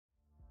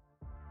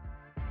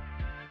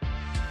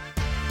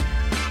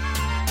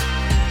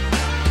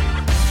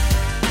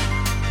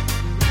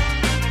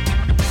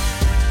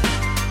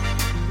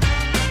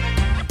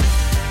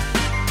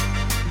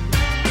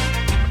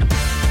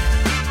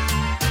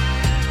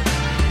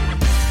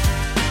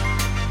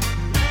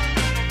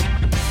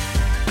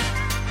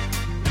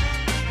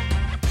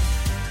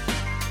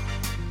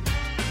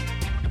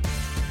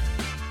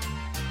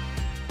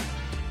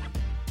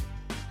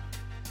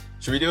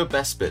Should we do a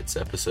best bits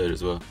episode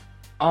as well?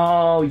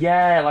 Oh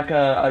yeah,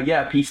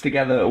 like piece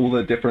together all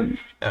the different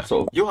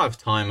sort of. You'll have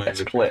time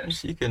over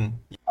clips. You can.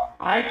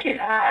 I can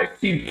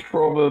actually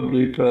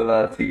probably put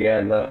that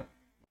together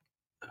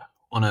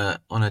On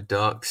a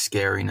dark,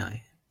 scary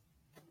night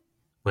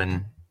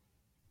when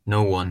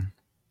no one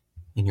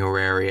in your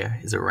area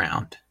is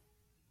around.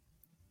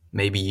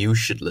 Maybe you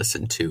should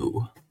listen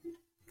to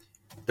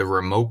the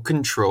Remote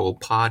Control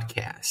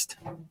Podcast.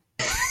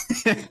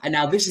 And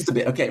now this is the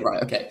bit.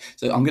 Okay.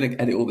 So I'm going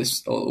to edit all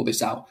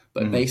this out.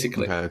 But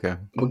basically, Okay.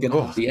 we're going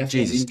to have the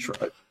F1 intro.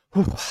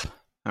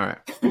 All right.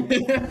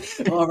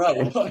 All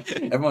right.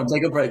 Everyone,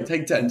 take a break.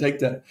 Take 10.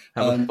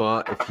 Have a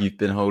fart if you've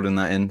been holding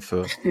that in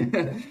for.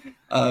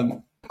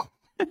 And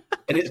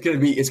it's gonna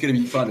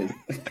be funny.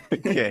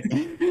 Okay.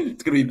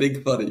 It's gonna be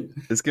big funny.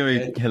 It's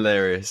gonna be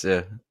hilarious.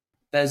 Yeah.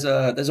 There's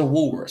a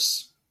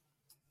walrus,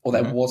 or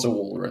there was a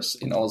walrus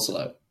in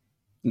Oslo,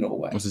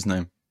 Norway. What's his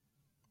name?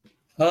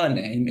 Her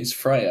name is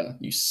Freya.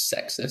 You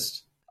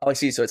sexist. Oh, I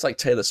see. So it's like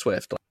Taylor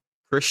Swift.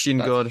 Christian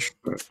God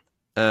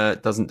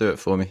doesn't do it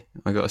for me.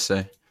 I gotta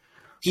say.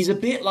 He's a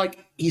bit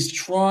like he's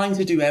trying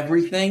to do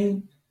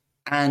everything,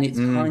 and it's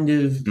kind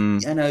of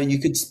you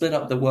could split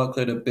up the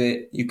workload a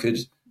bit. You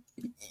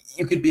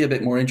could be a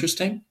bit more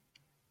interesting.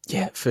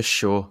 Yeah, for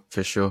sure.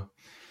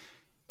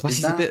 Plus,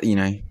 he's a bit,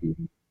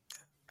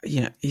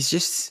 he's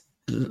just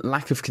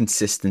lack of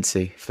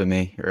consistency for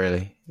me.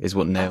 Really, is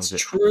what nails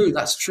it.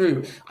 That's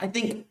true. I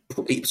think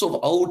sort of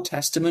Old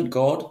Testament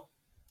God.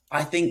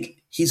 I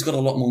think he's got a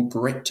lot more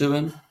grit to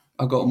him.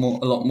 I've got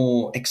a lot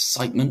more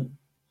excitement.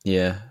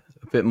 Yeah,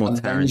 a bit more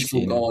Tarantino.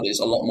 Vengeful Tarantino. God is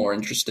a lot more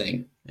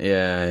interesting.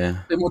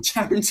 Yeah. A bit more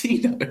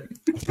Tarantino.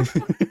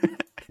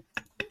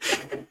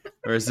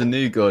 Whereas the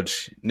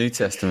New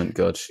Testament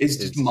God, it's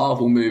just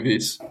Marvel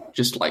movies,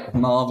 just like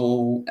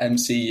Marvel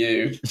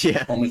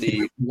MCU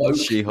comedy, woke,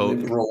 She-Hulk,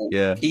 liberal,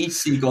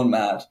 PC gone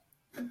mad.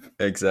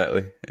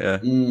 Exactly. Yeah.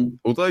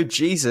 Although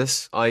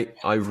Jesus, I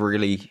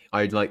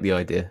like the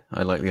idea.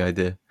 I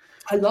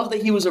love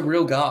that he was a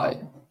real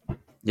guy.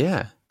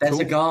 Yeah. There's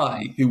a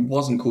guy who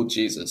wasn't called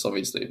Jesus,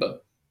 obviously,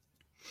 but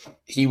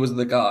he was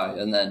the guy,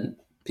 and then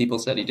people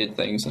said he did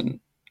things, and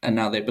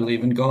now they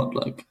believe in God.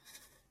 Like,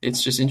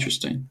 it's just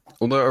interesting.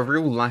 Although a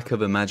real lack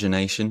of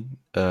imagination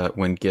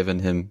when given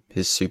him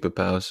his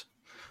superpowers.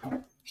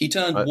 He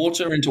turned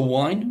water into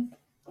wine.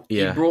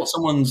 Yeah. He brought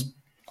someone's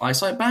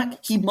eyesight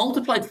back. He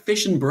multiplied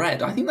fish and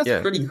bread. I think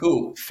that's pretty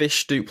cool.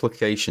 Fish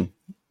duplication.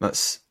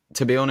 That's,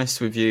 to be honest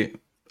with you,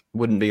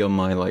 wouldn't be on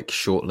my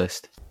short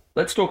list.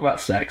 Let's talk about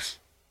sex.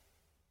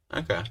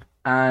 Okay.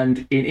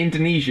 And in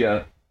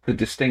Indonesia, the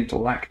distinct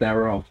lack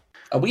thereof.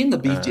 Are we in the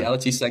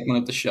bestiality segment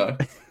of the show?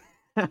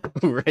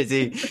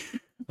 Already?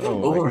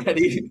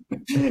 Already?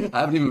 I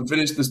haven't even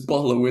finished this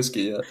bottle of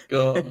whiskey yet.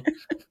 God.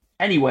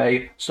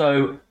 Anyway,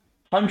 so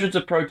hundreds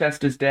of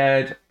protesters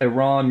dead,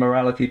 Iran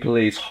morality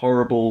police,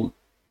 horrible,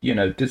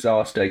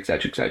 disaster,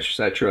 etc., etc.,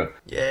 etc.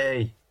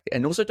 Yay.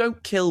 And also,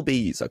 don't kill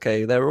bees.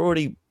 Okay, they're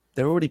already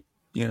dropping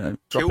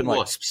kill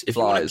wasps. If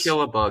flies. you want to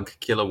kill a bug,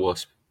 kill a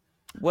wasp.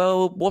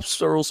 Well,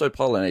 wasps are also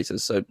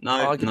pollinators, so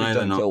arguably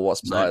don't kill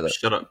wasps either.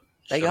 Shut up.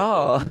 They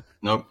are.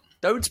 Nope.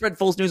 Don't spread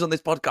false news on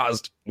this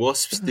podcast.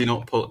 Wasps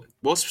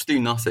do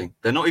nothing.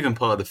 They're not even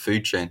part of the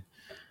food chain.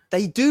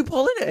 They do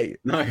pollinate.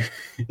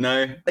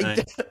 No.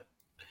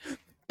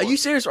 Are you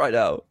serious right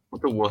now?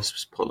 What do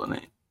wasps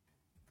pollinate?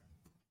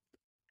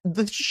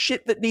 The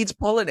shit that needs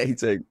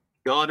pollinating.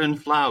 Garden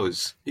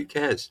flowers. Who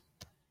cares?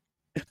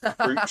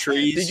 Fruit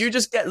trees. Did you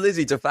just get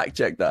Lizzie to fact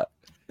check that?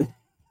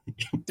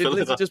 Did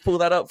Lizzie just pull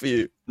that up for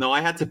you? No, I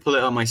had to pull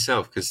it up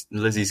myself because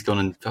Lizzie's gone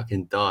and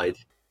fucking died.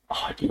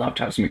 Oh, I'd love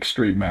to have some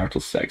extreme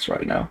marital sex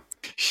right now.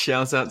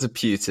 Shout out to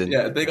Putin.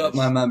 Yeah, big up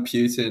my man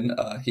Putin.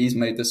 He's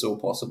made this all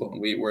possible,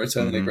 and we're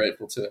eternally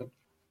grateful to him.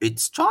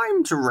 It's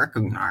time to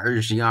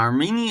recognize the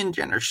Armenian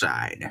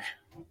genocide.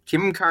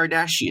 Kim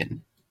Kardashian.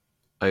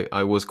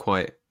 I was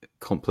quite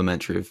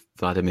complimentary of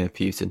Vladimir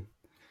Putin.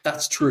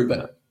 That's true,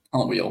 but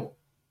aren't we all?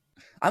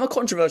 I'm a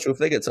controversial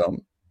figure,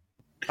 Tom.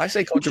 I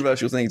say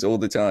controversial things all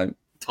the time.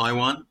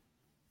 Taiwan?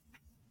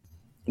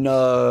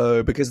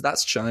 No, because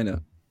that's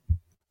China.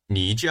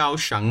 你叫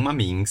什么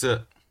名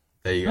字?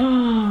 There you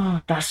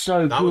go. That's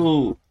so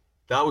cool.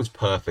 That was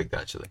perfect,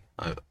 actually.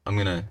 I'm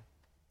gonna.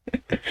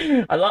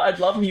 I'd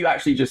love if you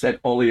actually just said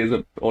Ollie's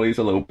a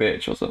little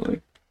bitch or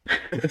something.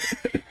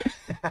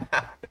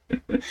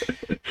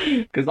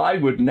 Because I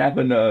would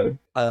never know.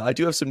 I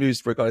do have some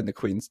news regarding the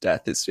Queen's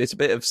death. It's a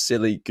bit of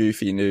silly,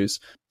 goofy news.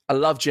 I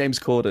love James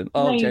Corden.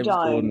 No, you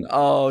don't.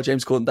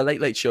 James Corden. The Late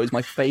Late Show is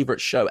my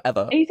favourite show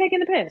ever. Are you taking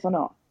the piss or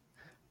not?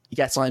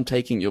 Yes, I'm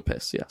taking your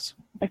piss, yes.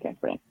 Okay,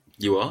 brilliant.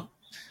 You are?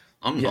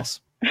 I'm not.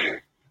 Yes.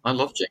 I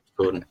love James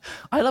Corden.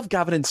 I love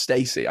Gavin and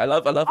Stacey. I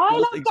love I love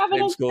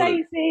Gavin and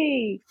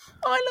Stacey.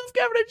 I love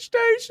Gavin and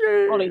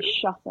Stacey. Ollie,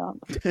 shut up.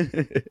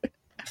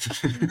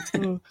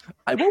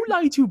 I won't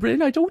lie to you,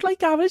 Bryn. I don't like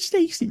Gavin and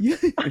Stacey.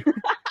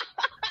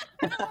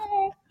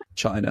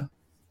 China.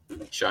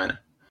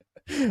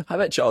 I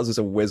bet Charles is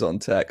a whiz on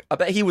tech. I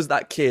bet he was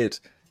that kid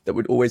that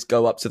would always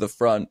go up to the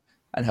front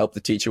and help the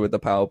teacher with the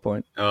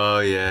PowerPoint. Oh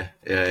yeah.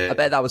 I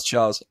bet that was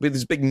Charles with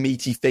his big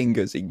meaty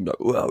fingers. He can go,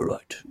 well,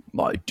 right,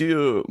 my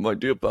dear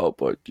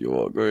PowerPoint,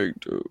 you're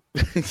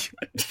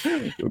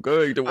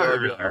going to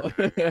work now.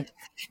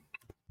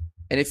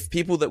 And if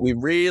people that we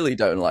really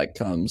don't like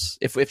comes,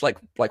 if like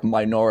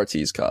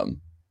minorities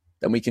come,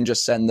 then we can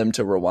just send them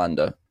to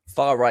Rwanda.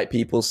 Far right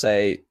people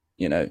say,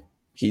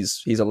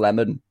 he's a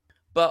lemon.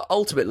 But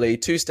ultimately,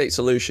 two-state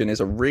solution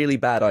is a really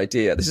bad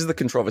idea. This is the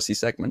controversy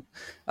segment.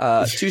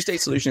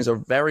 Two-state solution is a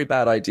very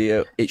bad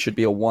idea. It should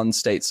be a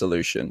one-state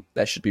solution.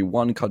 There should be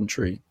one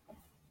country.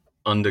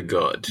 Under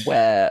God.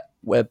 Under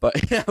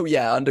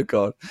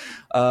God.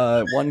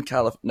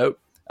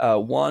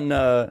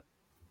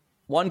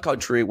 One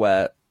country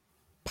where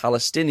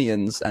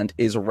Palestinians and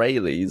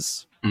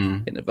Israelis,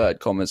 in inverted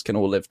commas, can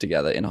all live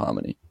together in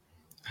harmony.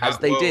 As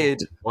they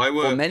did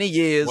for many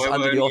years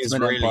under the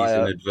Ottoman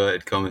Empire. In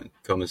inverted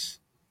commas?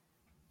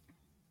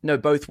 No,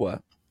 both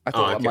were. I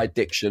thought my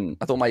diction.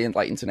 I thought my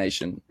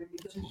intonation.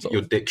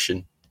 Your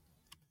diction.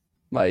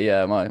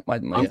 I'm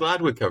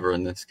glad we're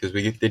covering this because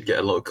we did get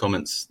a lot of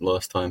comments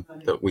last time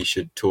that we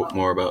should talk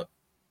more about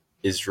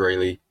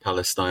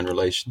Israeli-Palestine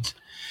relations.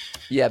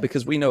 Yeah,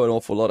 because we know an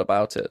awful lot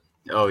about it.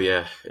 Oh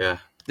yeah.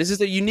 This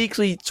is a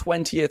uniquely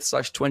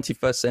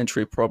 20th/21st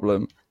century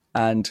problem,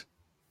 and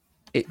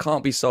it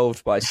can't be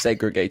solved by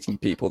segregating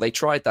people. They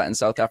tried that in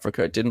South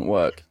Africa. It didn't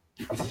work.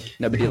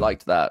 Nobody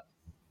liked that.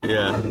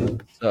 Yeah.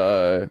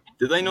 So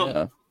did they not?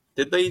 Yeah.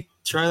 Did they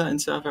try that in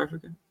South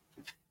Africa?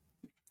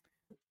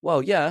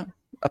 Well, yeah,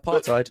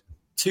 apartheid. But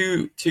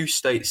two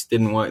states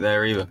didn't work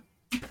there either.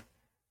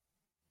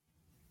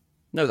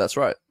 No, that's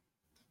right.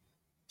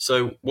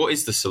 So, what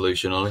is the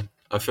solution, Ollie?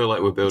 I feel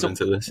like we're building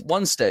to this.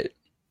 One state.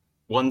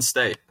 One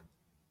state.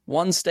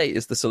 One state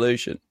is the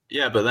solution.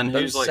 Yeah, but then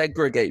Don't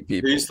segregate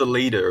people? Who's the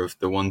leader of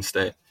the one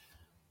state?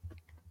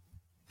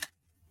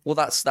 Well,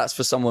 that's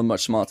for someone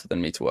much smarter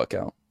than me to work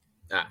out.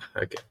 Ah,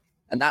 okay.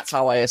 And that's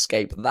how I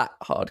escape that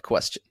hard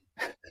question.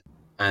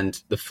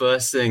 And the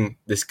first thing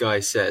this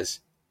guy says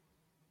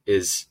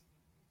is,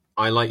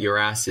 "I like your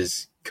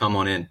asses. Come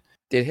on in."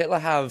 Did Hitler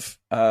have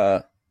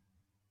the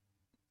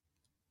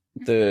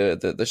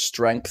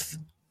strength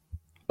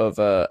of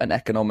an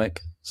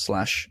economic /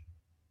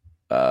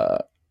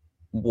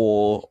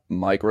 war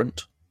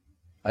migrant?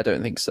 I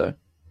don't think so.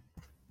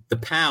 The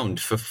pound,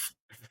 for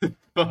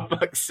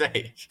fuck's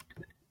sake.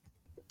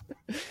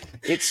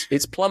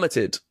 It's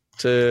plummeted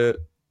to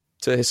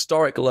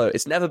historic low.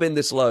 It's never been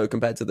this low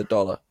compared to the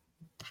dollar.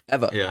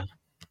 Ever. Yeah.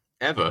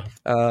 Ever?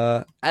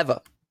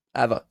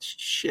 Ever.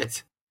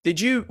 Shit. Were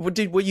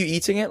you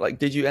eating it? Like,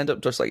 did you end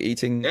up just like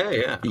eating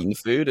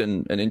food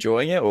and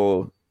enjoying it,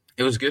 or?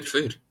 It was good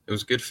food. It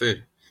was good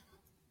food.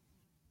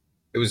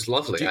 It was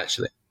lovely,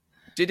 actually.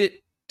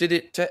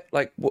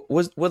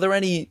 Were there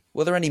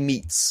any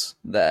meats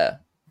there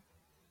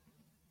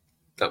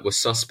that were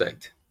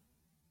suspect?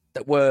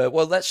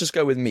 Let's just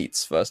go with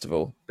meats first of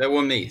all. There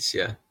were meats,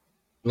 yeah.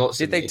 Lots.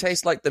 Did they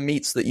taste like the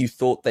meats that you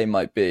thought they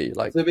might be?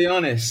 Like, to be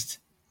honest,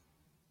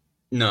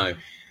 no.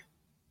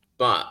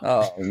 But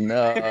oh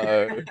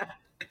no.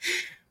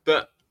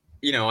 But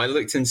I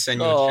looked in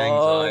Senor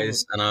Chang's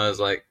eyes and I was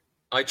like,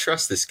 I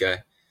trust this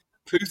guy.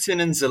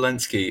 Putin and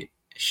Zelensky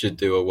should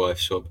do a wife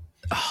swap.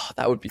 Oh,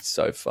 that would be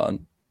so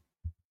fun.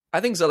 I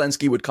think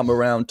Zelensky would come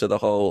around to the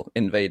whole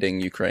invading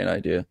Ukraine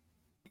idea.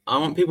 I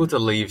want people to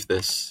leave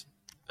this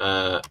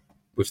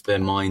with their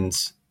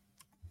minds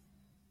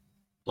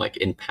like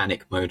in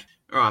panic mode.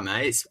 All right,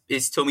 mate,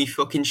 it's Tommy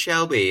fucking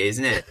Shelby,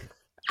 isn't it?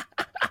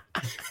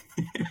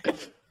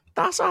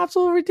 That's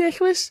absolutely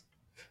ridiculous.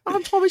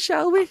 I'm Tommy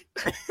Shelby.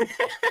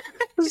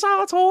 That's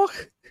how I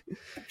talk.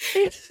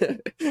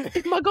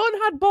 If my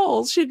gun had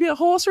balls, she'd be a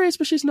horse race,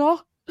 but she's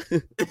not.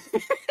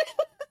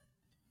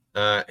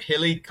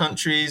 Hilly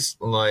countries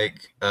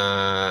like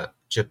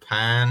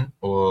Japan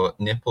or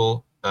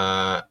Nepal,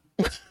 that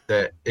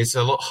it's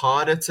a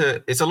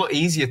lot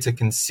easier to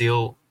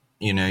conceal,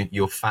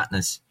 your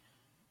fatness.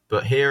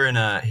 But here in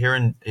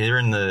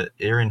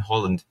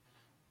Holland,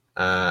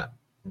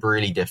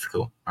 really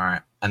difficult. All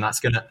right, and that's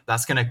gonna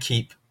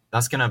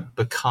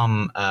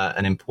become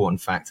an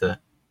important factor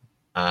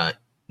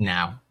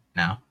now.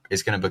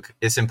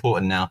 It's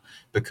important now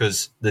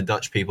because the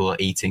Dutch people are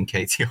eating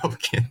Katie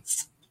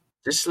Hopkins.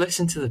 Just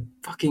listen to the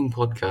fucking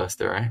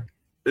podcast, all right?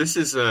 This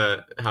is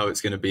how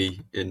it's going to be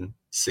in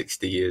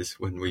 60 years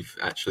when we've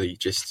actually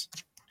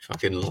just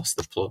fucking lost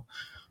the plot.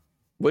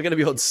 We're going to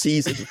be on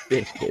season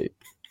 50.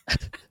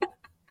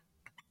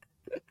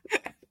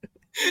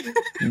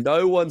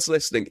 No one's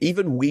listening.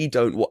 Even we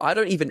don't. I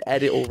don't even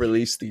edit or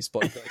release these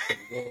podcasts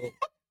anymore.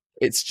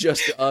 It's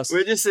just us.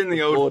 We're just in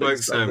the old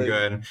folks' home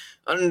going,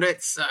 and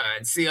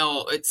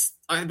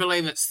I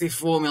believe it's the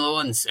Formula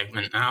One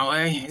segment now,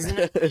 isn't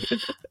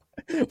it?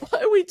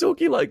 Why are we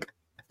talking like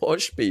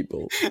posh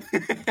people?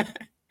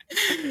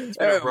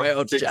 Hello, my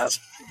old chum.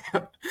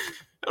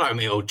 Hello,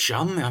 my old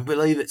chum. I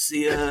believe it's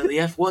the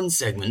F1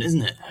 segment,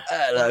 isn't it?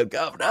 Hello,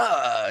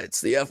 Governor. It's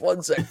the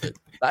F1 segment.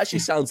 That actually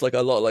sounds like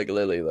a lot like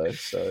Lily, though.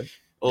 So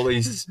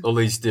Ollie's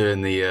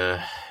doing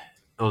the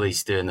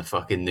Ollie's doing the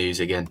fucking news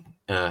again.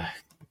 In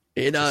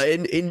Get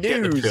the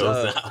news,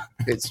 pills out.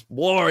 it's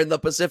war in the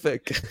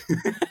Pacific.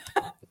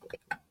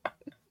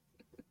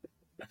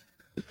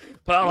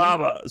 Pearl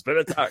Harbor has been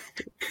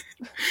attacked.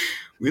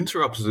 We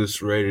interrupt this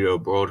radio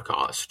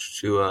broadcast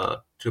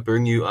to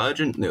bring you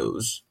urgent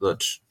news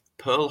that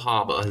Pearl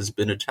Harbor has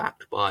been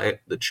attacked by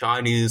the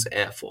Chinese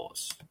Air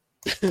Force.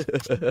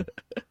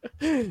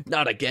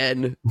 Not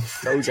again,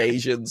 those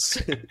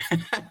Asians.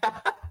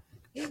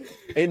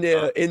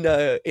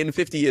 In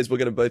 50 years, we're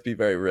going to both be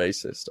very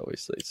racist,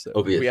 obviously. So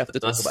we have to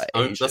talk about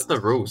Asians. That's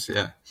the rules,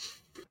 yeah.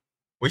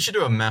 We should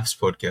do a maths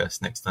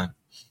podcast next time.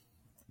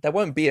 There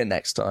won't be a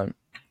next time.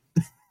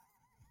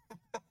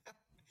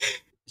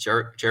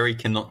 Jerry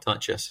cannot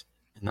touch us.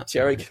 And that's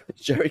Jerry,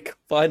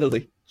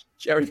 finally,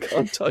 Jerry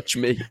can't touch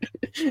me.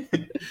 This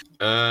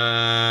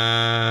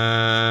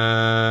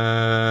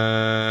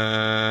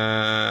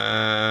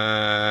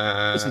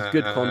is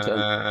good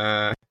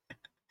content.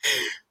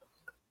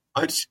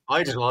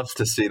 I'd love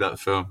to see that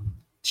film.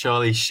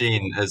 Charlie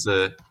Sheen as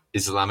a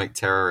Islamic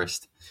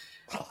terrorist.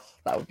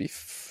 That would be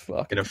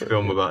fucking in a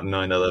film about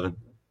 9/11.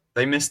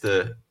 They missed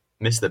the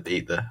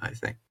beat there, I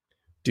think.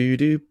 Do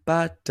do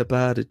ba da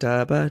ba da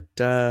da ba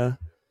da,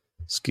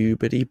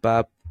 scoobity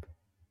bop,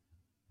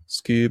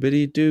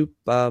 scoobity doo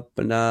bop,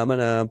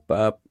 banana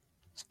bop,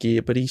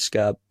 skibbity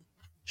scab,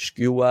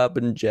 skewab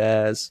and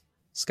jazz,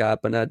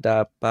 scabana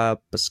da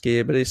bop,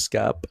 skibbity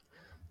scab,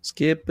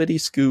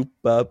 skibbity scoop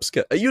bop.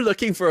 Are you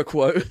looking for a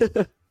quote?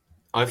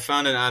 I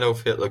found an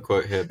Adolf Hitler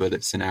quote here, but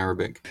it's in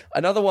Arabic.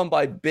 Another one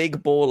by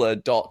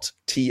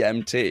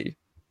BigBaller.tmt.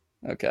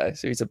 Okay,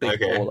 so he's a big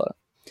baller.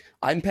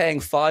 I'm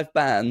paying 5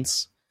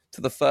 bands to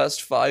the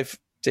first 5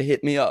 to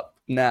hit me up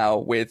now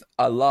with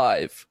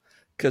Alive,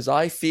 because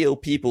I feel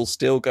people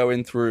still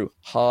going through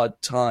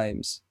hard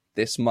times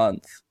this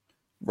month.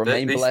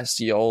 Remain blessed,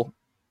 y'all.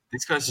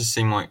 These guys just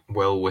seem like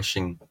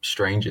well-wishing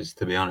strangers,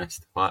 to be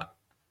honest. What?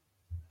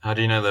 How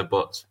do you know they're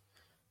bots?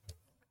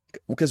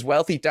 Because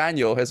Wealthy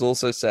Daniel has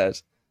also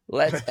said,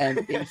 let's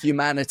end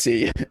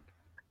inhumanity.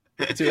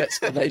 2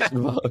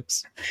 exclamation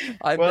marks.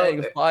 I'm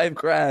paying 5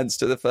 grand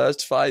to the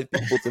first 5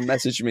 people to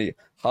message me.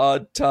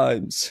 Hard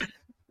times.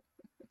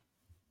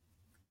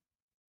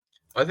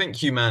 I think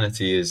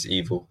humanity is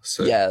evil.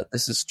 So yeah,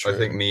 this is true. I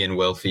think me and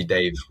Wealthy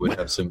Dave would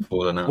have some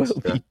fallen out.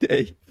 Wealthy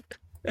Dave.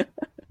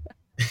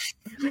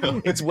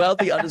 It's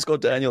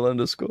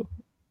Wealthy_Daniel_.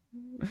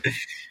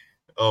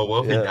 Oh,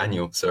 Wealthy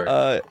Daniel.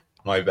 Sorry.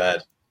 My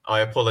bad. I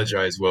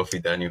apologize, Wealthy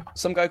Daniel.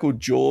 Some guy called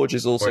George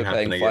is also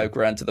paying 5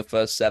 grand to the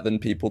first 7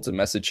 people to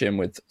message him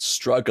with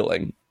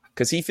struggling,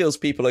 because he feels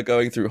people are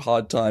going through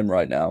hard time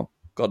right now.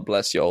 God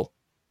bless y'all.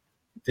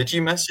 Did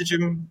you message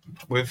him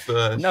with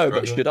no, struggling?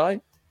 But should I?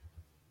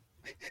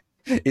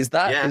 Is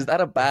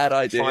that a bad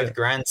idea? 5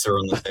 grands are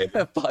on the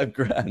table. 5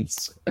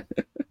 grands.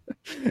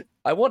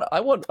 I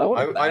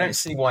don't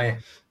see why.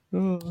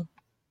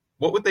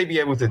 What would they be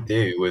able to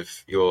do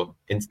with your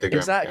Instagram?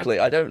 Exactly.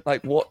 account? I don't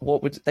like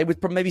what would they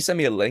would maybe send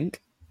me a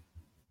link.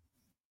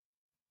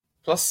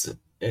 Plus,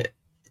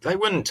 they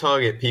wouldn't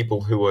target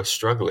people who are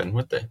struggling,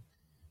 would they?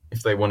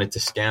 If they wanted to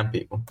scam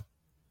people.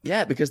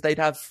 Yeah, because they'd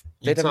have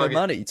no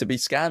money to be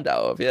scammed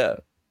out of. Yeah.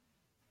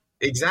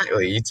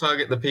 Exactly. You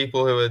target the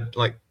people who are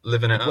like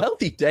living it up.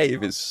 Wealthy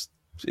Dave is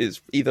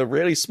either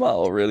really smart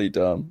or really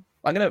dumb.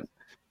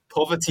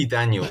 Poverty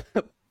Daniel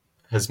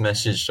has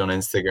messaged on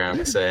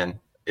Instagram saying,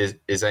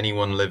 "Is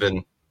anyone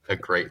living a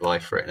great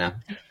life right now?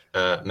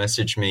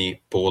 Message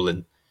me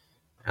ballin',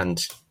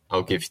 and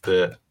I'll give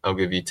you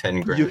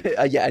 10 grand."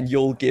 And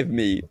you'll give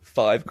me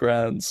 5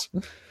 grand.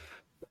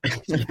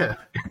 Yeah.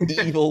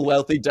 Evil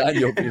Wealthy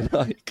Daniel be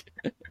like.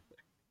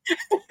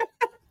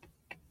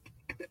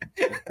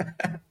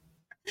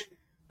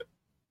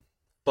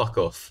 Fuck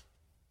off.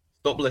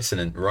 Stop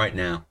listening right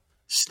now.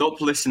 Stop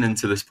listening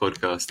to this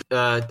podcast.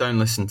 Don't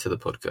listen to the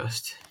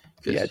podcast.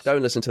 Yeah,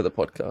 don't listen to the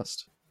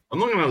podcast. I'm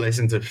not going to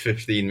listen to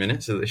 15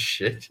 minutes of this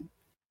shit.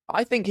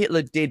 I think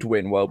Hitler did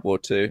win World War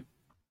II.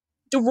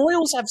 Do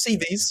royals have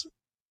CVs?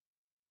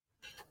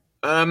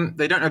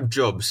 They don't have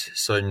jobs,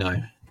 so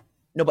no.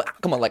 No,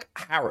 but come on, like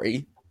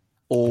Harry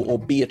or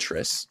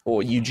Beatrice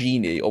or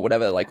Eugenie or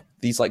whatever, like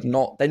these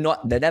they're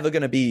never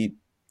going to be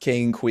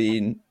king,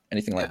 queen,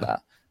 anything like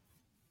that.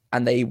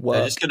 And they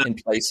work in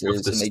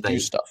places and they do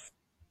stuff.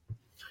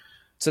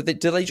 So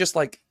can they just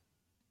go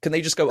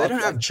they up don't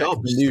have and check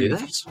jobs,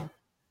 news?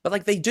 But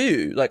like they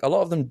do, like a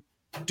lot of them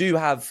do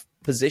have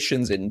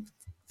positions in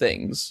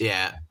things.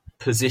 Yeah,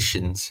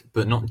 positions,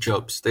 but not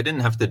jobs. They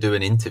didn't have to do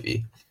an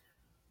interview.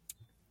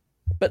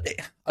 But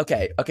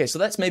okay, so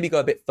let's maybe go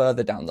a bit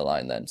further down the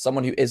line then.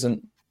 Someone who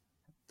isn't,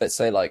 let's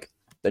say, like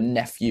the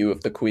nephew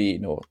of the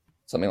queen or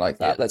something like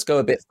that. Yeah. Let's go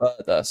a bit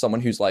further.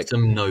 Someone who's like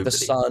the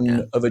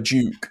son of a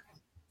duke,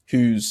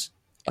 who's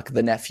like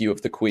the nephew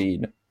of the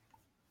queen.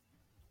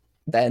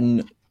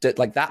 Then,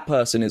 like that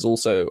person is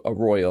also a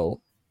royal,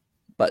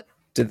 but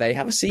do they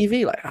have a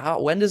CV? Like,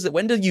 when do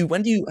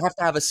you have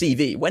to have a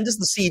CV? When does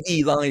the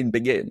CV line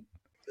begin?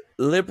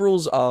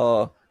 Liberals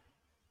are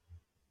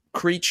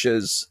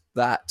creatures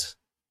that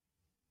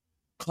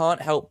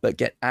can't help but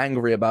get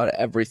angry about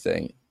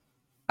everything.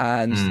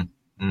 And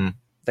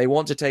they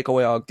want to take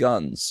away our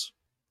guns.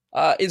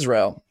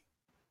 Israel.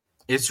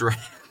 Israel.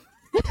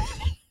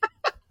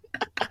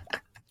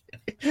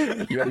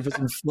 You ready for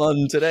some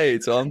fun today,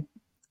 Tom?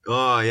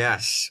 Oh,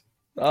 yes.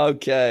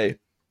 Okay.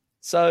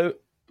 So,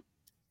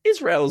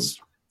 Israel's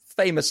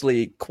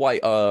famously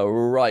quite a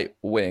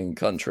right-wing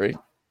country.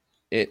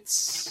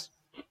 It's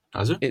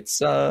Has it? it's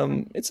a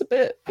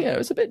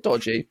bit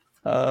dodgy.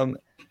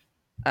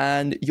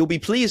 And you'll be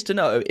pleased to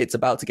know it's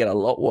about to get a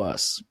lot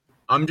worse.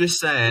 I'm just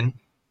saying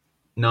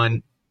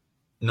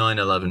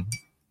 9/11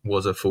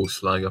 was a false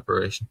flag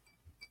operation.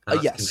 And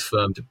that's Yes.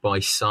 confirmed by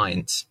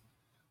science.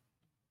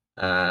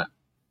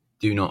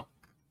 Do not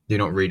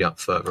read up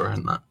further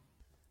on that.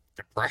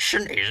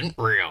 Depression isn't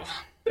real.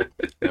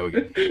 There we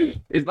go.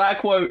 Is that a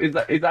quote? Is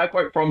that a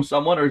quote from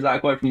someone, or is that a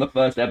quote from the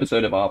first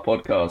episode of our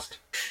podcast?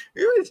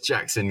 Who is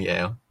Jackson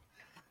Yale?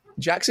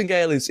 Jackson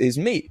Gale is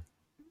me.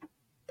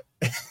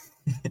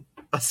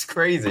 That's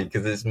crazy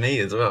because it's me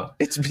as well.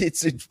 It's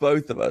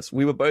both of us.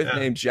 We were both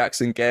named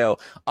Jackson Gale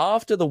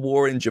after the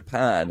war in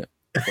Japan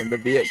when the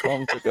Viet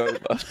Cong took over.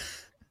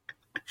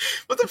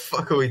 What the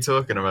fuck are we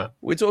talking about?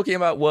 We're talking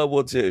about World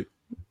War II.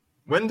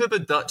 When did the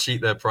Dutch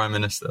eat their prime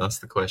minister? That's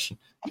the question.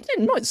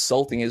 I'm not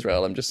insulting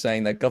Israel. I'm just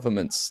saying their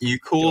government's. You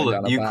called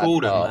going down a bad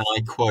him, path. and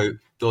I quote,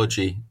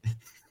 dodgy.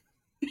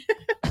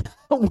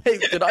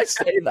 Wait, did I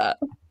say that?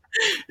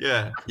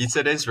 Yeah, you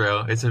said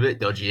Israel. It's a bit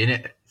dodgy, isn't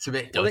it? It's a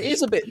bit Well, dodgy. it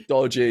is a bit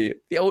dodgy.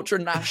 The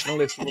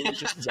ultra-nationalist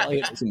religious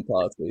Zionism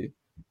party.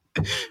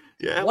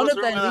 Yeah, One what's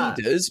of wrong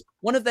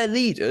with their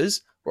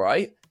leaders,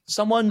 right?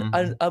 Someone,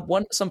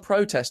 some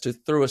protester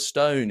threw a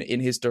stone in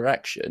his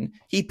direction.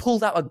 He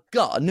pulled out a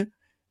gun,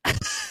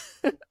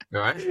 that?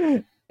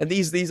 Right? and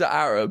these are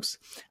Arabs,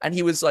 and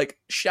he was like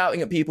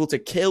shouting at people to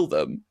kill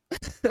them,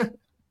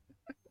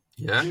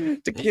 Yeah.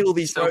 to kill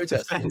these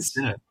protesters. Self-defense,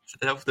 yeah.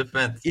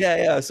 Self-defense.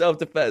 Yeah,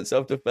 self-defense.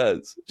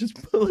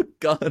 Just pull a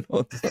gun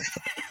on someone.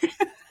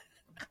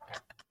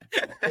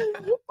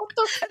 What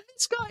the heck?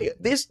 This guy,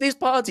 this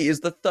party is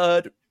the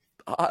third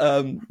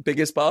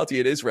biggest party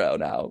in Israel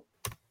now.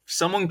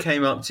 Someone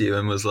came up to you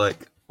and was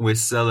like, "We're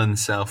selling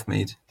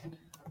Southmead.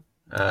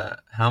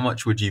 How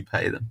much would you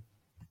pay them?"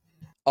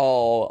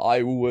 Oh,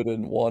 I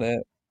wouldn't want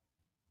it.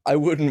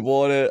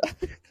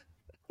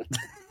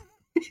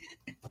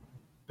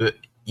 But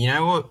you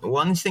know what?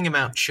 One thing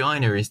about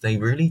China is they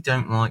really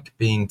don't like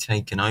being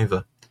taken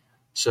over.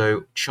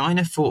 So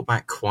China fought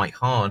back quite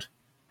hard,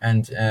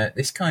 and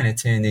this kind of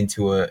turned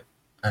into a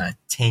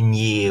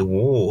 10-year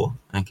war.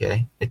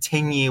 Okay, a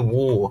 10-year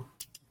war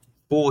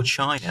for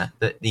China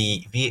that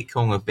the Viet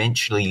Cong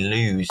eventually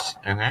lose.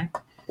 Okay,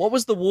 What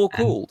was the war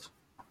called?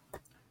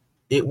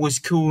 it was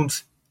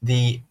called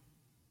the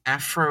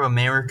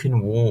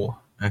Afro-American War.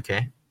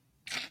 Okay.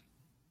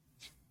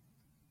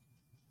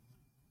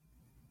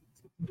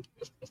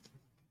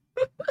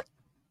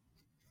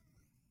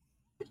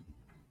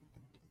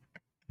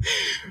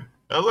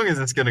 How long is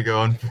this going to go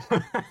on?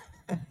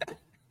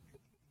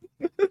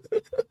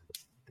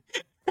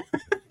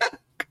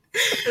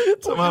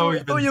 Somehow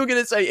we've Oh, been... you were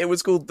going to say it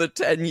was called the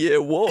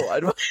 10-Year War.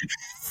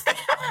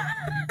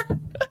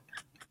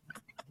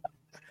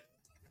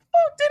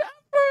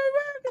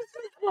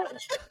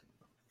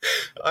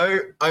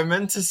 I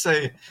meant to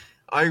say,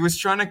 I was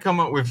trying to come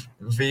up with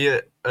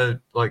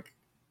like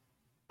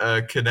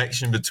a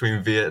connection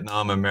between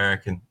Vietnam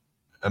American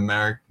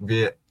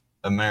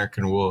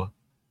War.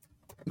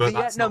 But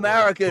that's not what it's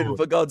American, called.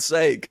 for God's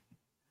sake.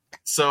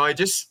 So I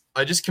just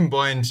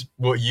combined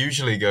what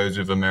usually goes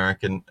with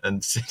American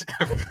and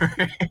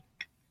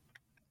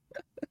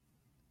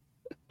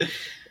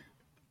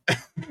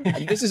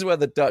And this is where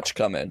the Dutch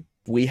come in.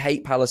 We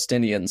hate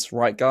Palestinians,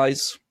 right,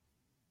 guys?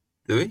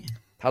 Do we?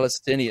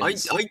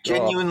 Palestinians. I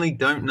genuinely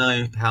don't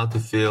know how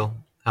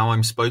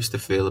I'm supposed to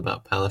feel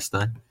about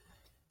Palestine.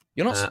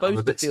 You're not I'm a supposed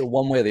to bit- feel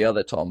one way or the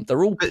other, Tom.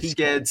 They're all Bit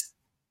people.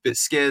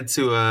 scared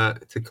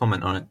to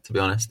comment on it, to be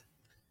honest.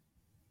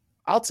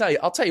 I'll tell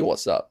you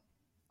what's up.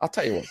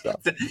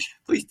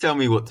 Please tell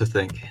me what to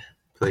think,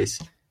 please.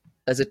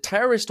 There's a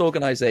terrorist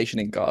organization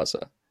in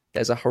Gaza.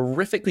 There's a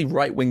horrifically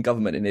right-wing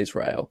government in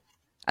Israel.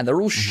 And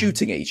they're all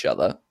shooting at each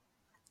other.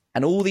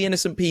 And all the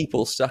innocent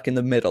people stuck in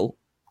the middle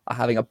are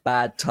having a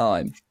bad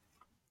time.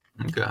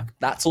 Okay.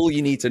 That's all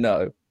you need to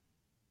know.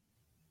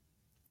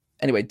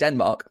 Anyway,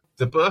 Denmark.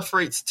 The birth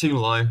rate's too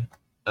low.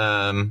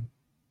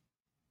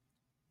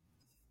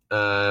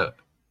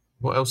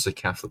 What else are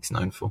Catholics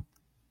known for?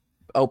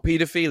 Oh,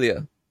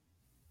 pedophilia.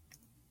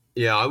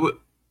 Yeah, I would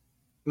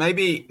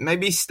maybe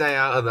stay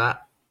out of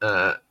that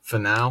for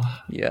now.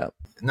 Yeah.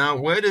 Now,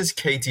 where does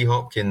Katie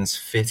Hopkins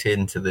fit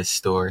into this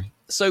story?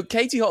 So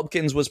Katie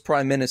Hopkins was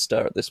prime minister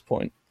at this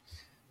point.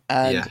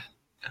 And Yeah.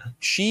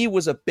 she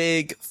was a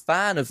big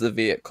fan of the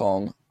Viet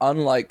Cong,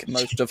 unlike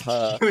most of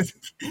her.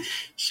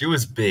 She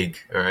was big,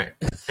 all right?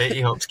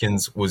 Katie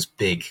Hopkins was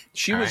big.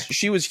 She all was right?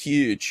 she was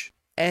huge.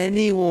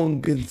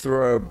 Anyone can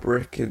throw a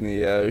brick in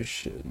the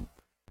ocean.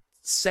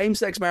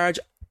 Same-sex marriage,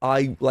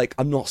 I'm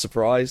not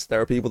surprised. There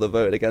are people that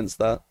voted against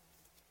that.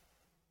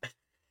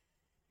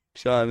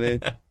 Do you know what I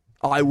mean?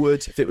 I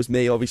would if it was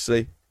me,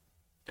 obviously.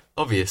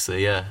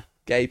 Obviously, yeah.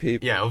 Gay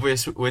people. Yeah,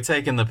 obviously, we're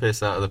taking the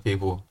piss out of the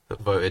people that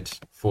voted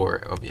for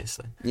it,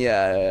 obviously.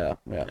 Yeah.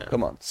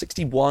 Come on.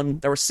 61.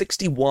 There are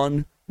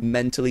 61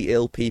 mentally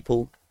ill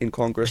people in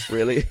Congress,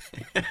 really.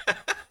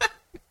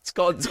 It's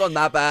gone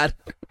that bad.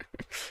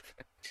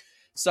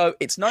 So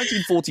it's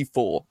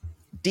 1944.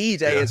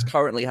 D-Day is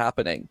currently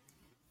happening.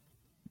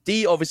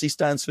 D obviously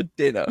stands for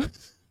dinner.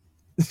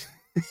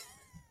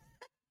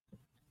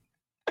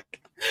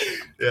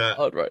 Yeah.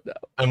 Hard right now.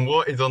 And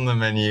what is on the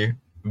menu?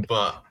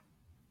 But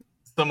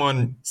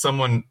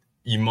someone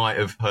you might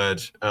have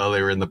heard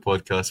earlier in the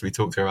podcast, we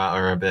talked about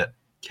her a bit.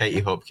 Katie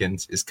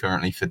Hopkins is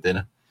currently for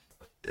dinner.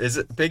 Is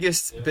it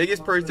biggest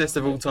protest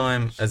of all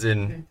time, as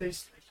in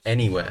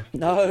anywhere?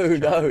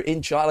 No,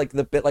 in China,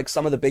 like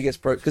some of the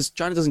biggest because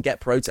China doesn't get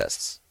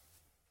protests.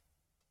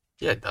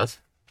 Yeah, it does.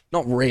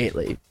 Not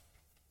really.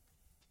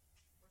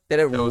 They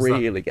don't There was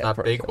really get that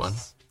protests. big one,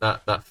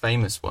 that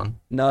famous one.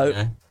 No, you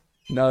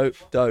know?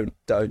 no,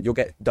 don't.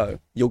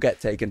 You'll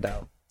get taken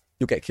down.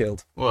 You'll get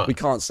killed. What? We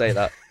can't say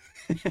that.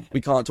 We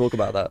can't talk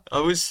about that.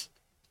 I was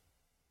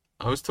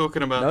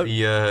talking about Nope.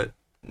 the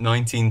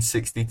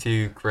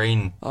 1962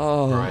 grain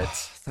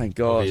riots. Thank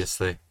God.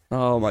 Obviously.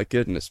 Oh my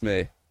goodness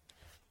me.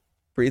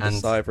 Breathe a And-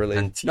 sigh of relief.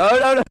 and-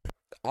 No.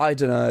 I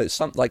don't know.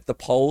 Some like the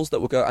polls that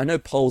will go. I know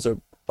polls are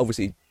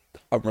obviously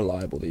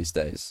unreliable these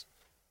days,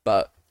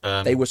 but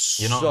they were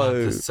You're not allowed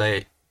to so.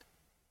 say.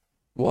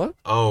 What?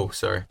 Oh,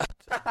 sorry.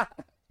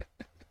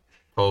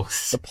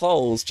 Polls. The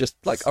polls just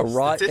like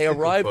arrived. They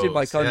Statistical arrived in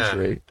my polls, yeah.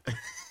 country.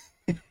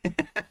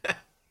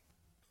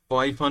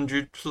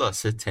 500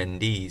 plus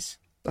attendees.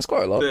 That's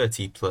quite a lot.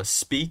 30 plus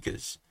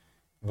speakers.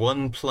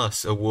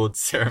 1+ award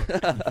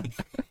ceremony.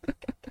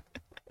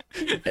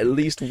 At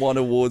least one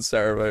award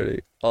ceremony.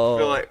 I feel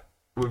Oh, like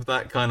with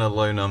that kind of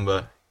low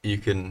number, you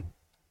can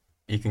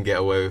get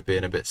away with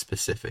being a bit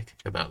specific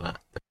about that.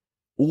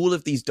 all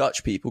of these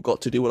Dutch people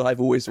got to do what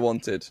I've always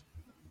wanted,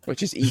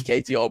 which is eat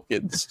Katie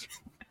Hopkins.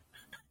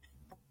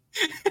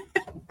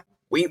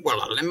 We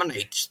will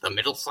eliminate the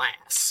middle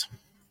class.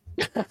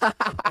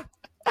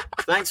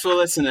 Thanks for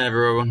listening,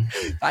 everyone.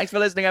 Thanks for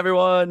listening,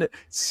 everyone.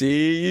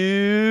 See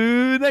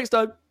you next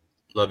time.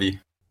 Love you.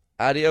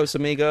 Adios,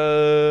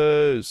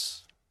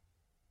 amigos.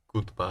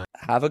 Goodbye.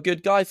 Have a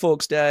good Guy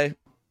Fawkes Day.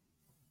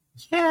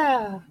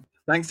 Yeah.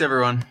 Thanks,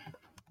 everyone.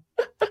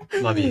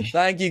 Love you.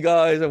 Thank you,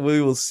 guys, and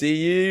we will see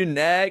you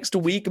next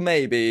week,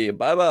 maybe.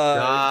 Bye-bye.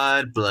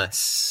 God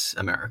bless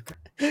America.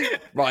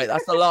 Right,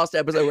 that's the last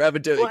episode we're ever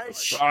doing.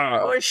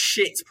 What a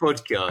shit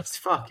podcast.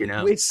 Fucking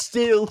hell. We're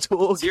still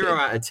talking. 0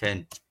 out of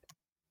 10.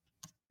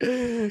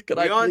 Can We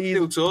I are please?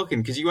 still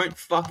talking because you won't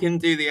fucking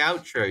do the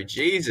outro.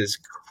 Jesus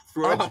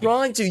I'm Christ.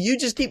 trying to. You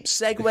just keep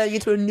segueing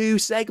into a new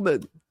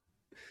segment.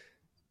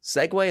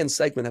 Segue and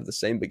segment have the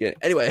same beginning.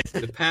 Anyway,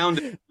 The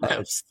pound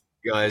house,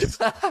 guys.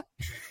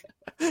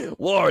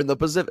 War in the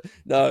Pacific.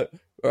 No,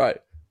 all right.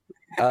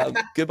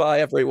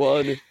 Goodbye,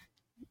 everyone.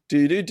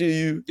 Do.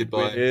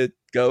 Goodbye. We're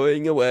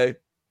going away.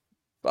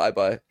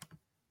 Bye.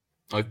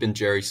 I've been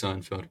Jerry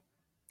Seinfeld.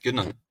 Good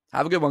night.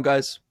 Have a good one,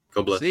 guys.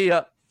 God bless. See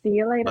ya. See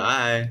you later.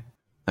 Bye.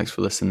 Thanks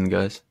for listening,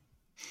 guys.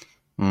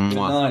 Good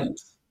Mwah.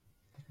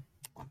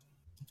 night.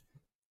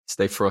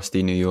 Stay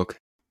frosty, New York.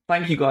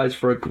 Thank you guys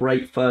for a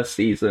great first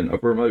season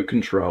of Remote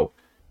Control.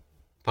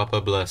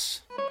 Papa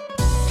bless.